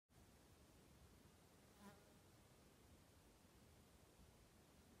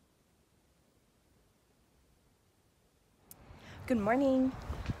Good morning.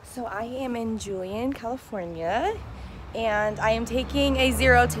 So I am in Julian, California, and I am taking a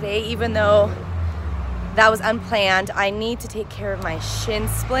zero today, even though that was unplanned. I need to take care of my shin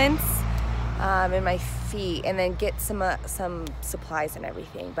splints and my feet, and then get some supplies and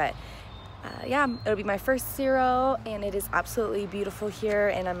everything. But yeah, it'll be my first zero, and it is absolutely beautiful here,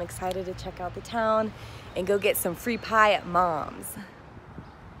 and I'm excited to check out the town and go get some free pie at Mom's.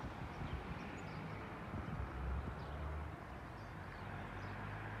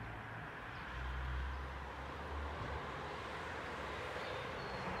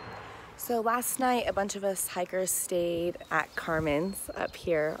 So last night, a bunch of us hikers stayed at Carmen's up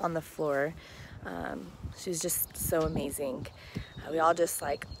here on the floor. She was just so amazing. We all just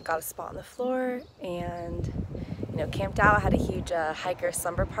got a spot on the floor and camped out, had a huge hiker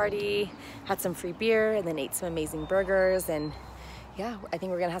slumber party, had some free beer, and then ate some amazing burgers. And yeah, I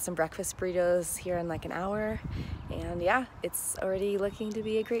think we're gonna have some breakfast burritos here in like an hour. And yeah, it's already looking to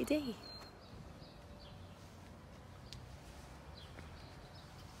be a great day.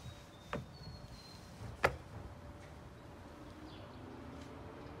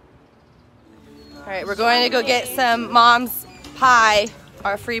 All right, we're going to go get some Mom's pie,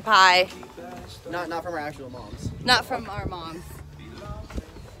 our free pie. Not from our actual moms. Not from our moms.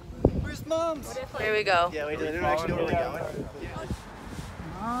 Where's Mom's? Here we go. Yeah, we don't actually know where we're going.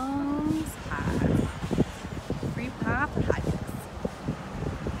 Mom's pie. Free pie for hikers.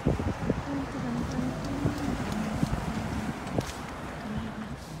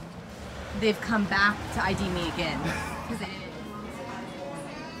 They've come back to ID me again.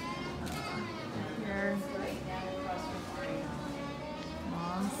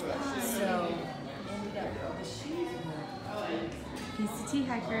 PCT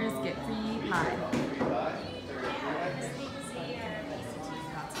hikers get free pie.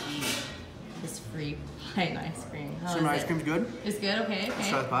 This free pie and ice cream. Some ice cream's good. It's good? Okay, okay. Let's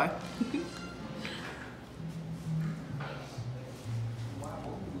try the pie.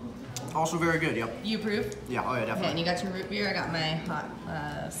 Also very good, yep. You approve? Yeah, oh yeah, definitely. Okay, and you got your root beer, I got my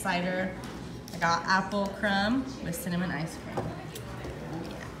hot cider. I got apple crumb with cinnamon ice cream.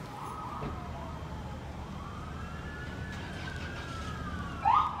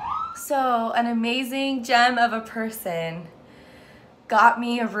 So an amazing gem of a person got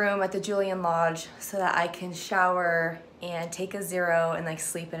me a room at the Julian Lodge so that I can shower and take a zero and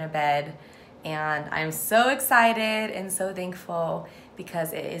sleep in a bed. And I'm so excited and so thankful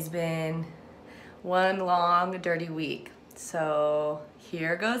because it has been one long dirty week. So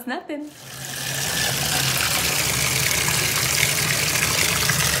here goes nothing.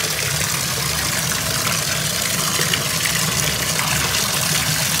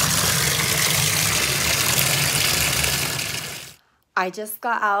 I just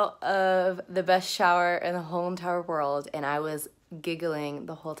got out of the best shower in the whole entire world, and I was giggling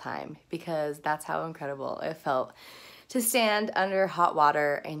the whole time because that's how incredible it felt to stand under hot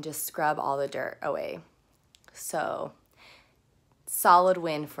water and just scrub all the dirt away. So, solid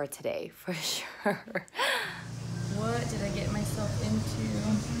win for today, for sure. What did I get myself into?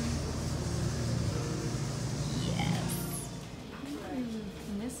 Yes.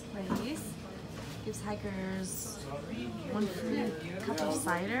 In this place gives hikers one free cup of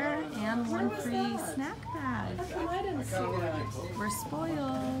cider and one free snack bag. We're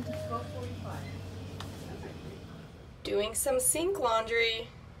spoiled. Doing some sink laundry.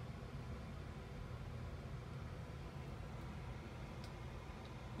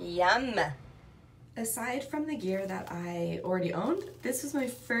 Yum. Aside from the gear that I already owned, this was my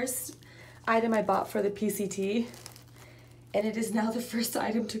first item I bought for the PCT, and it is now the first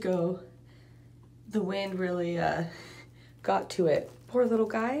item to go. The wind really got to it. Poor little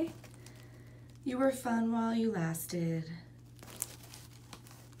guy. You were fun while you lasted.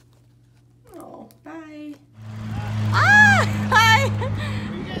 Oh, bye. Ah! Hi!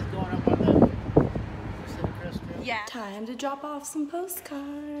 Are you guys going up on the Crest trail? Yeah. Time to drop off some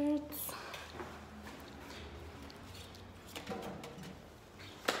postcards.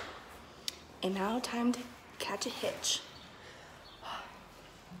 And now time to catch a hitch.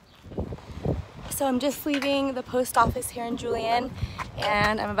 So I'm just leaving the post office here in Julian,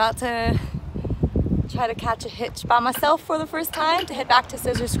 and I'm about to try to catch a hitch by myself for the first time to head back to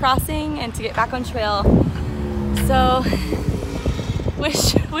Scissors Crossing and to get back on trail. So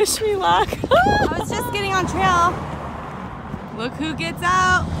wish me luck. I was just getting on trail. Look who gets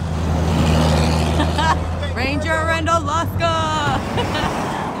out. Ranger and Alaska.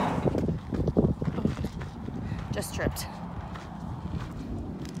 Just tripped.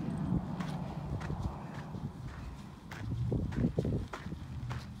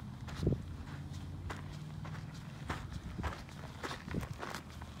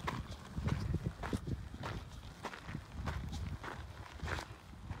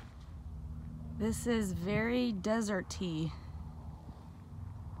 This is very deserty.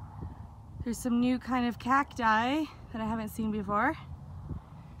 There's some new kind of cacti that I haven't seen before.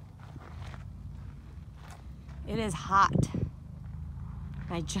 It is hot.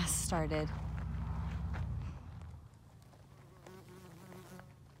 I just started.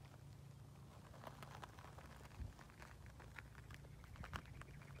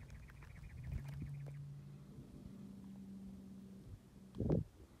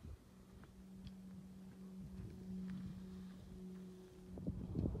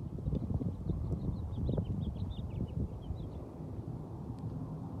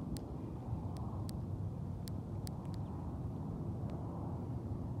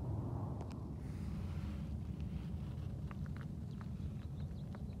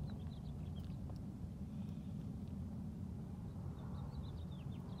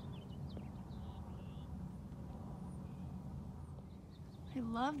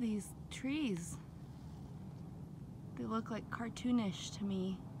 I love these trees. They look like cartoonish to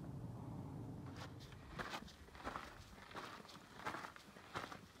me.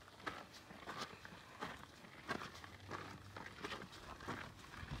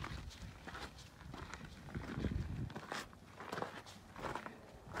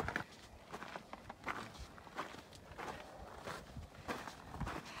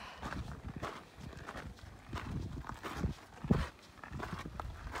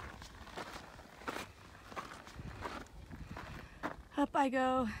 Up I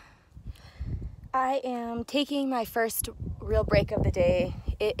go. I am taking my first real break of the day.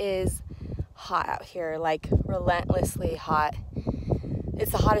 It is hot out here, like relentlessly hot.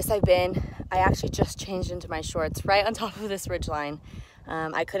 It's the hottest I've been. I actually just changed into my shorts right on top of this ridgeline.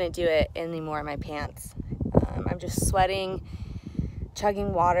 I couldn't do it anymore in my pants. I'm just sweating,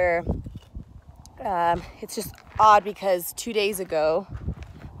 chugging water. It's just odd because 2 days ago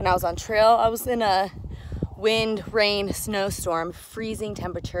when I was on trail, I was in a wind, rain, snowstorm, freezing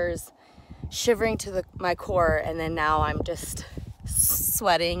temperatures, shivering to my core, and then now I'm just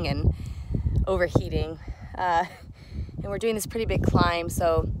sweating and overheating. And we're doing this pretty big climb,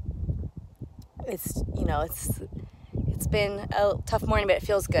 so it's been a tough morning, but it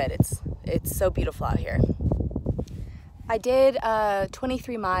feels good. It's so beautiful out here. I did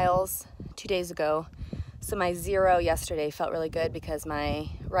 23 miles 2 days ago, so my 0 yesterday felt really good because my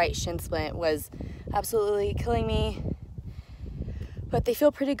right shin splint was absolutely killing me, but they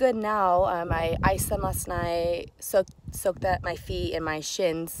feel pretty good now. I iced them last night, soaked my feet and my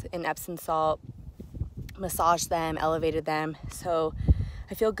shins in Epsom salt, massaged them, elevated them, so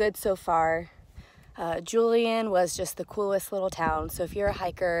I feel good so far. Julian was just the coolest little town, so if you're a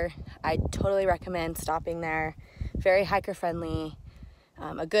hiker, I totally recommend stopping there. Very hiker friendly,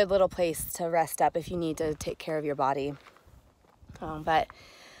 a good little place to rest up if you need to take care of your body. But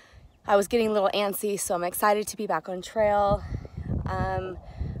I was getting a little antsy, so I'm excited to be back on trail.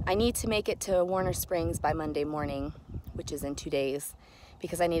 I need to make it to Warner Springs by Monday morning, which is in 2 days,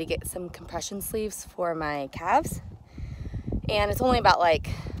 because I need to get some compression sleeves for my calves. And it's only about like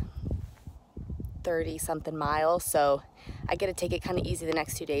 30 something miles, so I get to take it kind of easy the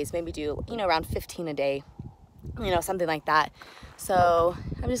next 2 days, maybe do, around 15 a day, something like that. So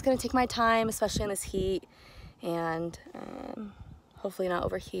I'm just gonna take my time, especially in this heat, and hopefully not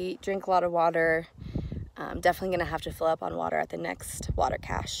overheat, drink a lot of water. I'm definitely gonna have to fill up on water at the next water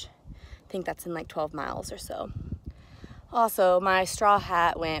cache. I think that's in like 12 miles or so. Also, my straw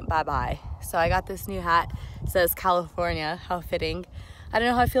hat went bye-bye. So I got this new hat, it says California, how fitting. I don't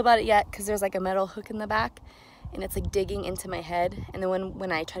know how I feel about it yet because there's like a metal hook in the back and it's like digging into my head. And then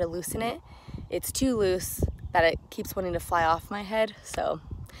when I try to loosen it, it's too loose that it keeps wanting to fly off my head. So,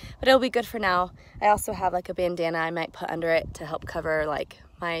 but it'll be good for now. I also have like a bandana I might put under it to help cover like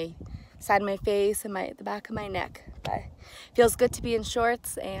my side of my face and the back of my neck. But it feels good to be in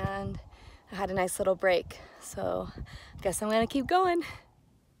shorts, and I had a nice little break. So I guess I'm gonna keep going.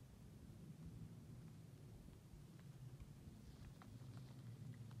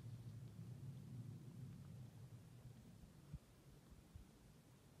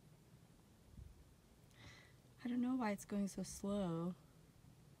 I don't know why it's going so slow.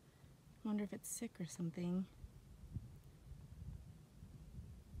 I wonder if it's sick or something.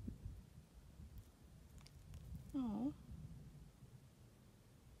 Oh,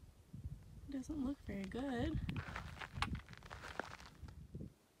 it doesn't look very good.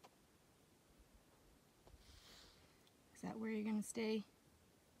 Is that where you're gonna stay?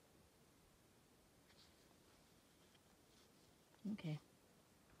 Okay.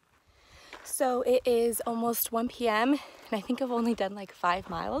 So it is almost 1 p.m. and I think I've only done like 5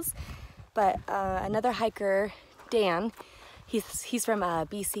 miles, but another hiker, Dan, he's from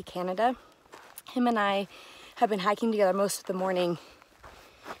BC, Canada. him and I have been hiking together most of the morning,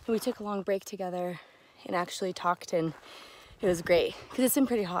 and we took a long break together and actually talked, and it was great because it's been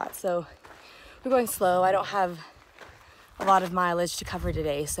pretty hot. So we're going slow. I don't have a lot of mileage to cover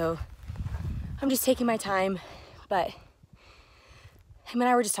today, so I'm just taking my time. But him and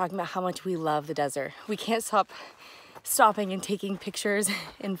I were just talking about how much we love the desert. We can't stop stopping and taking pictures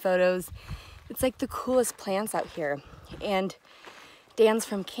and photos. It's like the coolest plants out here. And Dan's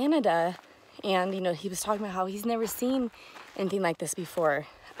from Canada, and you know, he was talking about how he's never seen anything like this before.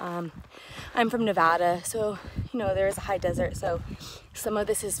 I'm from Nevada, so you know, there is a high desert, so some of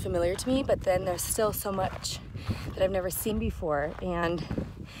this is familiar to me, but then there's still so much that I've never seen before, and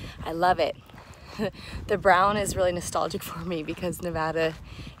I love it. The brown is really nostalgic for me because Nevada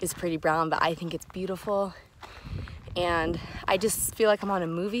is pretty brown, but I think it's beautiful, and I just feel like I'm on a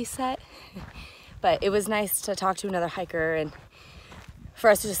movie set. But it was nice to talk to another hiker and for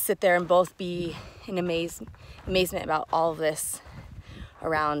us to just sit there and both be in amazement about all of this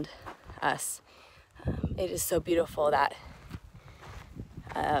around us. It is so beautiful that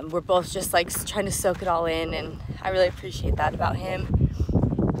we're both just like trying to soak it all in, and I really appreciate that about him.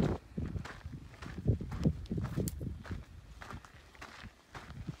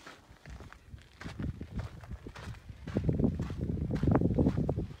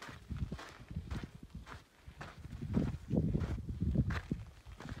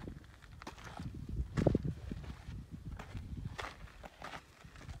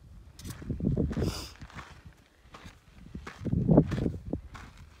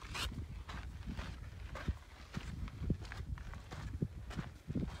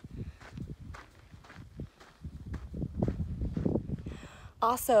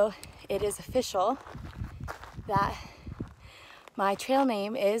 Also, it is official that my trail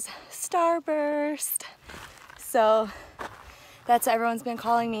name is Starburst. So that's what everyone's been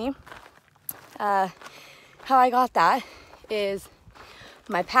calling me. How I got that is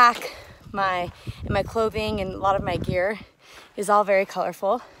my pack, my clothing, and a lot of my gear is all very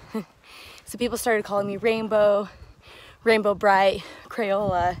colorful. So people started calling me Rainbow, Rainbow Bright,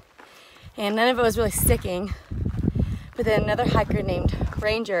 Crayola, and none of it was really sticking. But then another hiker named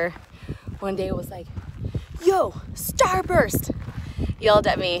Ranger one day was like, "Yo, Starburst!" yelled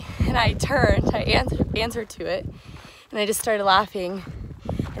at me, and I turned, I answered to it, and I just started laughing.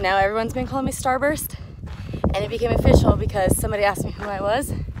 And now everyone's been calling me Starburst, and it became official because somebody asked me who I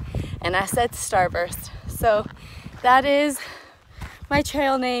was, and I said Starburst. So that is my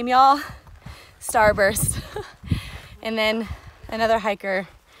trail name, y'all, Starburst. And then another hiker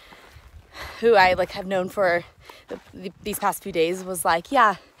who I have known for these past few days was like,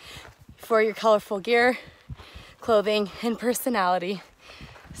 "Yeah, for your colorful gear, clothing, and personality."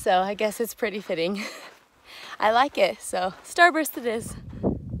 So I guess it's pretty fitting. I like it, so Starburst it is.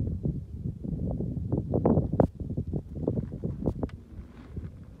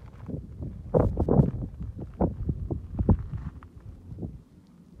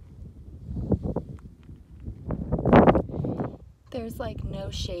 There's like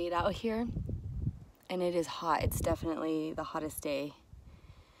no shade out here, and it is hot. It's definitely the hottest day.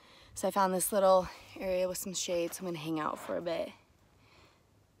 So I found this little area with some shade, so I'm gonna hang out for a bit.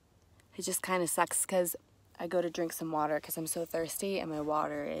 It just kind of sucks because I go to drink some water because I'm so thirsty, and my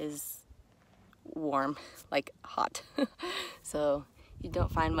water is warm, like hot. So you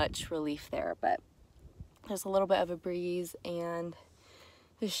don't find much relief there, but there's a little bit of a breeze and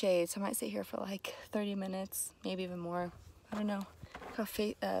the shade, so I might sit here for like 30 minutes, maybe even more. I don't know how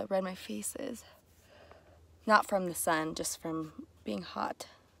red my face is. Not from the sun, just from being hot.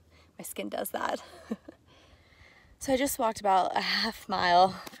 My skin does that. So I just walked about a half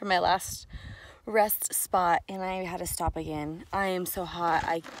mile from my last rest spot, and I had to stop again. I am so hot.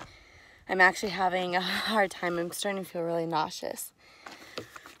 I'm actually having a hard time. I'm starting to feel really nauseous.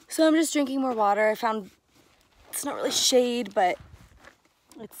 So I'm just drinking more water. I found it's not really shade, but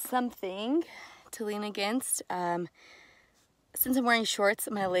it's something to lean against. Since I'm wearing shorts,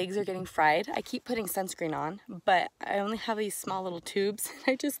 my legs are getting fried. I keep putting sunscreen on, but I only have these small little tubes, and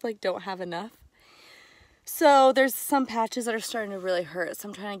I just don't have enough. So there's some patches that are starting to really hurt, so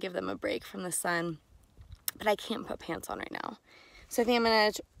I'm trying to give them a break from the sun, but I can't put pants on right now. So I think I'm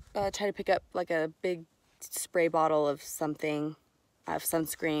gonna try to pick up like a big spray bottle of something, of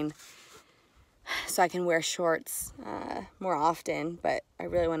sunscreen, so I can wear shorts more often, but I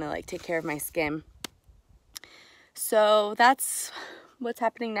really want to take care of my skin. So that's what's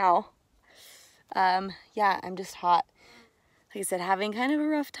happening now. Yeah, I'm just hot. Like I said, having kind of a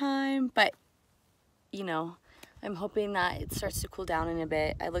rough time, but you know, I'm hoping that it starts to cool down in a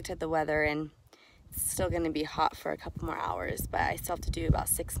bit. I looked at the weather and it's still gonna be hot for a couple more hours, but I still have to do about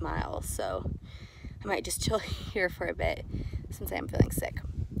 6 miles, so I might just chill here for a bit since I am feeling sick.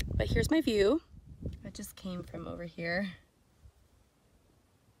 But here's my view. I just came from over here.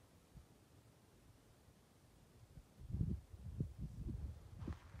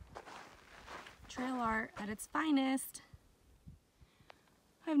 Trail art at its finest.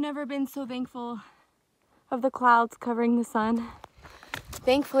 I've never been so thankful of the clouds covering the sun.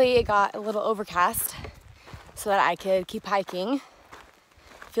 Thankfully, it got a little overcast so that I could keep hiking.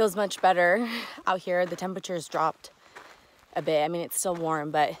 Feels much better out here. The temperature's dropped a bit. I mean, it's still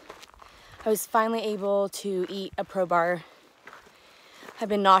warm, but I was finally able to eat a pro bar. I've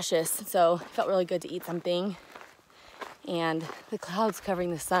been nauseous, so it felt really good to eat something. And the clouds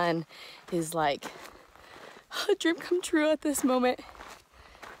covering the sun is like a dream come true at this moment,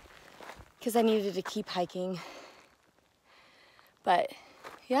 because I needed to keep hiking. But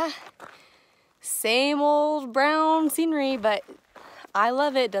yeah, same old brown scenery, but I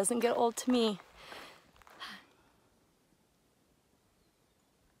love it. Doesn't get old to me.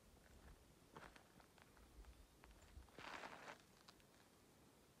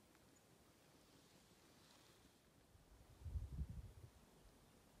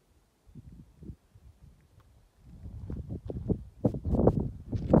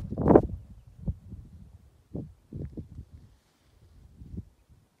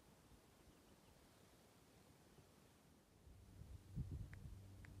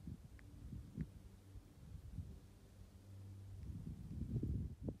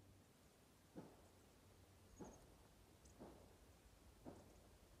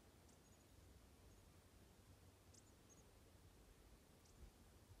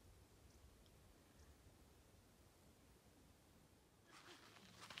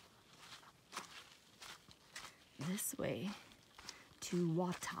 This way to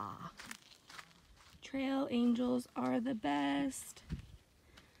water. Trail angels are the best.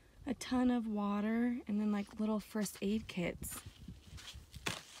 A ton of water and then like little first aid kits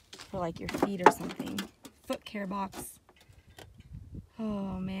for like your feet or something. Foot care box.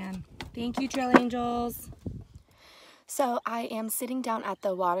 Oh man. Thank you, Trail Angels. So I am sitting down at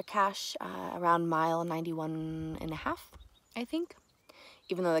the water cache around mile 91.5, I think.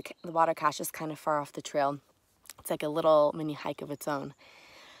 Even though the water cache is kind of far off the trail. It's like a little mini hike of its own.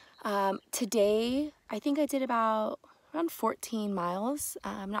 Today, I think I did about around 14 miles.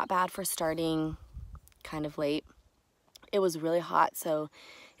 Not bad for starting kind of late. It was really hot, so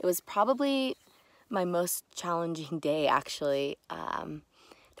it was probably my most challenging day, actually. There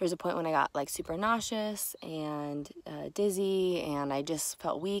was a point when I got like super nauseous and dizzy, and I just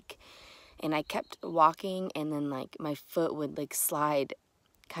felt weak. And I kept walking, and then like my foot would like slide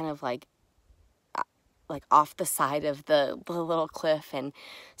kind of like off the side of the little cliff, and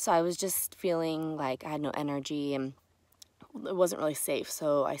so I was just feeling like I had no energy and it wasn't really safe,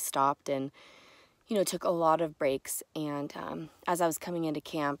 so I stopped and took a lot of breaks. And as I was coming into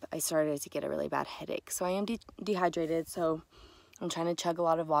camp, I started to get a really bad headache, so I am dehydrated, so I'm trying to chug a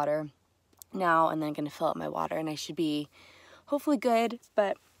lot of water now, and then I'm going to fill up my water and I should be hopefully good.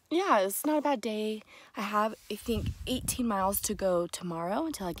 But yeah, it's not a bad day. I have, I think, 18 miles to go tomorrow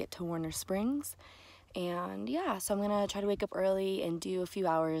until I get to Warner Springs. And yeah, so I'm gonna try to wake up early and do a few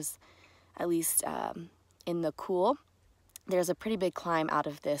hours at least in the cool. There's a pretty big climb out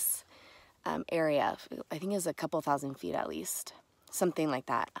of this area. I think it's a couple thousand feet at least, something like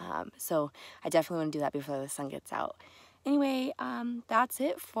that. So I definitely want to do that before the sun gets out. Anyway, that's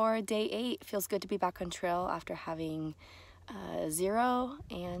it for day 8. Feels good to be back on trail after having 0.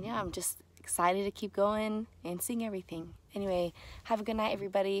 And yeah, I'm just excited to keep going and seeing everything. Anyway, have a good night,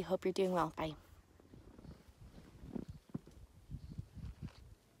 everybody. Hope you're doing well. Bye.